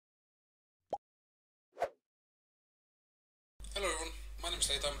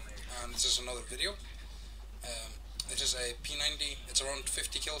Mr.DayTiMe, and this is another video. This is a P90. It's around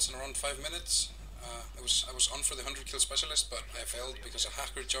 50 kills in around 5 minutes. I was on for the 100 kill specialist, but I failed because a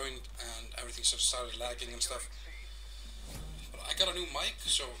hacker joined and everything sort of started lagging and stuff. But I got a new mic,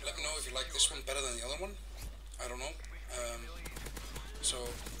 so let me know if you like this one better than the other one. I don't know. So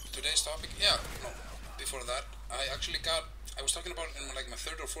today's topic, before that, I was talking about in my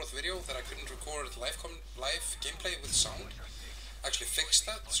third or fourth video that I couldn't record live gameplay with sound. I actually fixed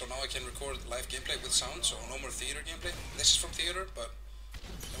that, so now I can record live gameplay with sound, so no more theater gameplay. This is from theater, but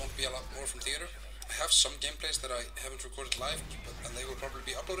there won't be a lot more from theater. I have some gameplays that I haven't recorded live, and they will probably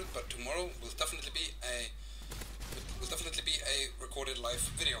be uploaded, but tomorrow will definitely be a recorded live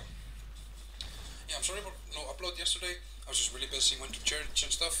video. Yeah, I'm sorry about no upload yesterday. I was just really busy, went to church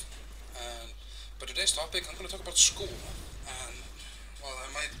and stuff. But today's topic, I'm going to talk about school. And, well, I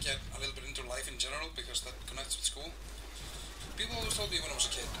might get a little bit into life in general because that connects with school. People always told me when I was a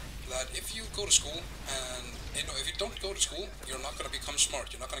kid that if you go to school and, if you don't go to school, you're not going to become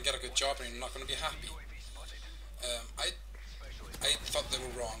smart. You're not going to get a good job and you're not going to be happy. I thought they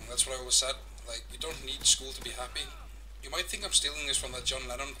were wrong. That's what I always said. Like, you don't need school to be happy. You might think I'm stealing this from that John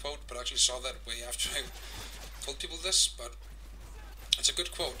Lennon quote, but I actually saw that way after I told people this, but it's a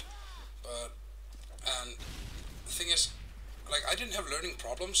good quote. And the thing is, I didn't have learning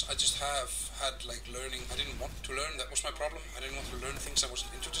problems. I just had learning. I didn't want to learn. That was my problem. I didn't want to learn things I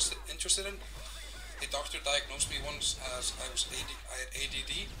wasn't interested in. The doctor diagnosed me once as I had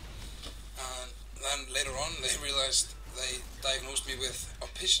ADD, and then later on they diagnosed me with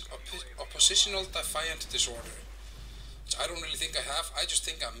oppositional defiant disorder, which I don't really think I have. I just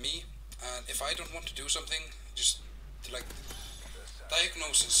think I'm me, and if I don't want to do something,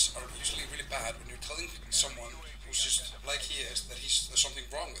 diagnoses are usually really bad when you're telling someone who's just like he is that there's something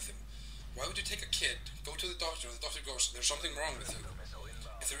wrong with him. Why would you take a kid, go to the doctor, and the doctor goes, there's something wrong with you?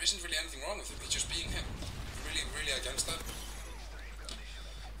 If there isn't really anything wrong with him, he's just being him. I'm really, really against that.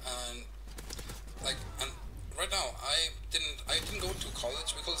 And right now, I didn't go to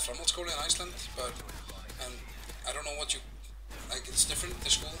college. We call it framhaldsskóli in Iceland, and I don't know what it's different, the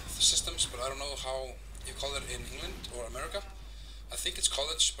school systems, but I don't know how you call it in England or America. I think it's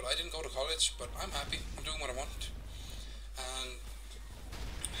college, but I didn't go to college, but I'm happy. I'm doing what I want. And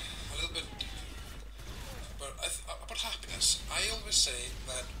a little bit, but about happiness, I always say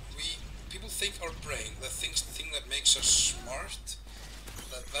that people think our brain, the thing that makes us smart,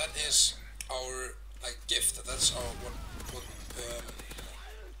 that is our gift, that's our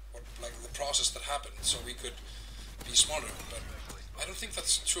the process that happened, so we could be smarter. But I don't think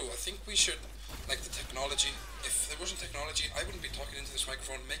that's true. I think we should, the technology, if there wasn't technology, I wouldn't be talking into this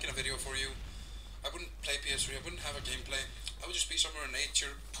microphone, making a video for you. I wouldn't play PS3, I wouldn't have a gameplay. I would just be somewhere in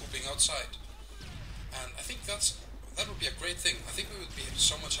nature, pooping outside. And I think that would be a great thing. I think we would be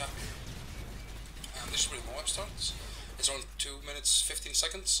so much happier. And this is where the Moab starts. It's on 2 minutes, 15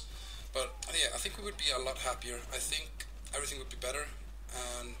 seconds. But yeah, I think we would be a lot happier. I think everything would be better.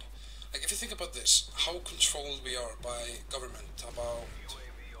 And if you think about this, how controlled we are by government about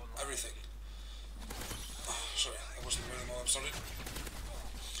everything. Sorry, that wasn't where the Moab started.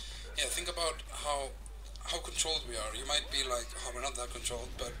 Yeah, think about how controlled we are. You might be like, oh, we're not that controlled,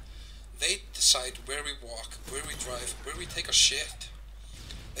 but they decide where we walk, where we drive, where we take a shit.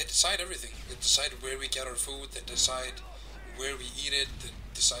 They decide everything. They decide where we get our food. They decide where we eat it. They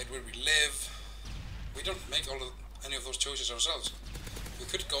decide where we live. We don't make any of those choices ourselves. We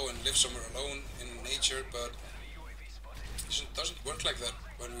could go and live somewhere alone in nature, but it doesn't work like that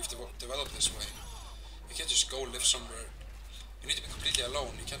when we've developed this way. You can't just go live somewhere. You need to be completely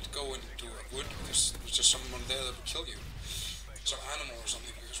alone. You can't go into a wood because there's just someone there that will kill you. Some animal or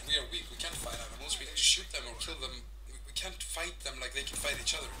something, because we are weak. We can't fight animals. We can just shoot them or kill them. We can't fight them like they can fight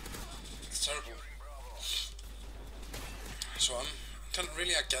each other. It's terrible. So I'm kind of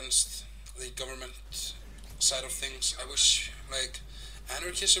really against the government side of things. I wish,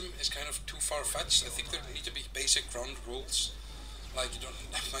 anarchism is kind of too far-fetched. I think there need to be basic ground rules. You don't...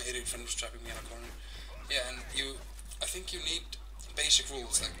 My idiot friend was trapping me in a corner. Yeah, and I think you need basic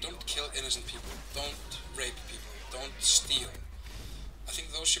rules, don't kill innocent people, don't rape people, don't steal. I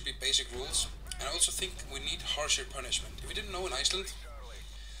think those should be basic rules, and I also think we need harsher punishment. If you didn't know, in Iceland,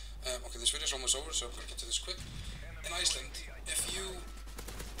 okay, this video is almost over, so I'm going to get to this quick. In Iceland, if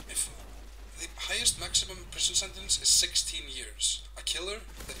the highest maximum prison sentence is 16 years. A killer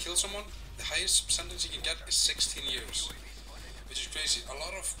that kills someone, the highest sentence you can get is 16 years. Which is crazy. A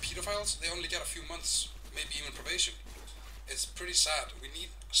lot of pedophiles, they only get a few months, maybe even probation. It's pretty sad. We need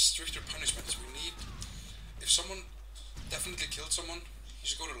stricter punishments. If someone definitely killed someone, he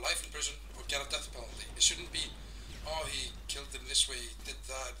should go to life in prison or get a death penalty. It shouldn't be oh, he killed him this way, he did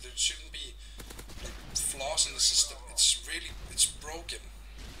that. There shouldn't be like flaws in the system. It's broken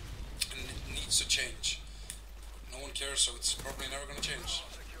and it needs to change. No one cares, so it's probably never going to change.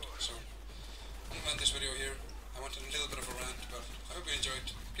 So I'm going to end this video here. I went on a little bit of a rant, but I hope you enjoyed.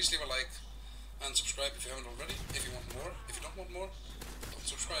 Please leave a like and subscribe if you haven't already. If you want more, if you don't want more, don't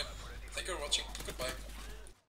subscribe. Thank you for watching. Goodbye.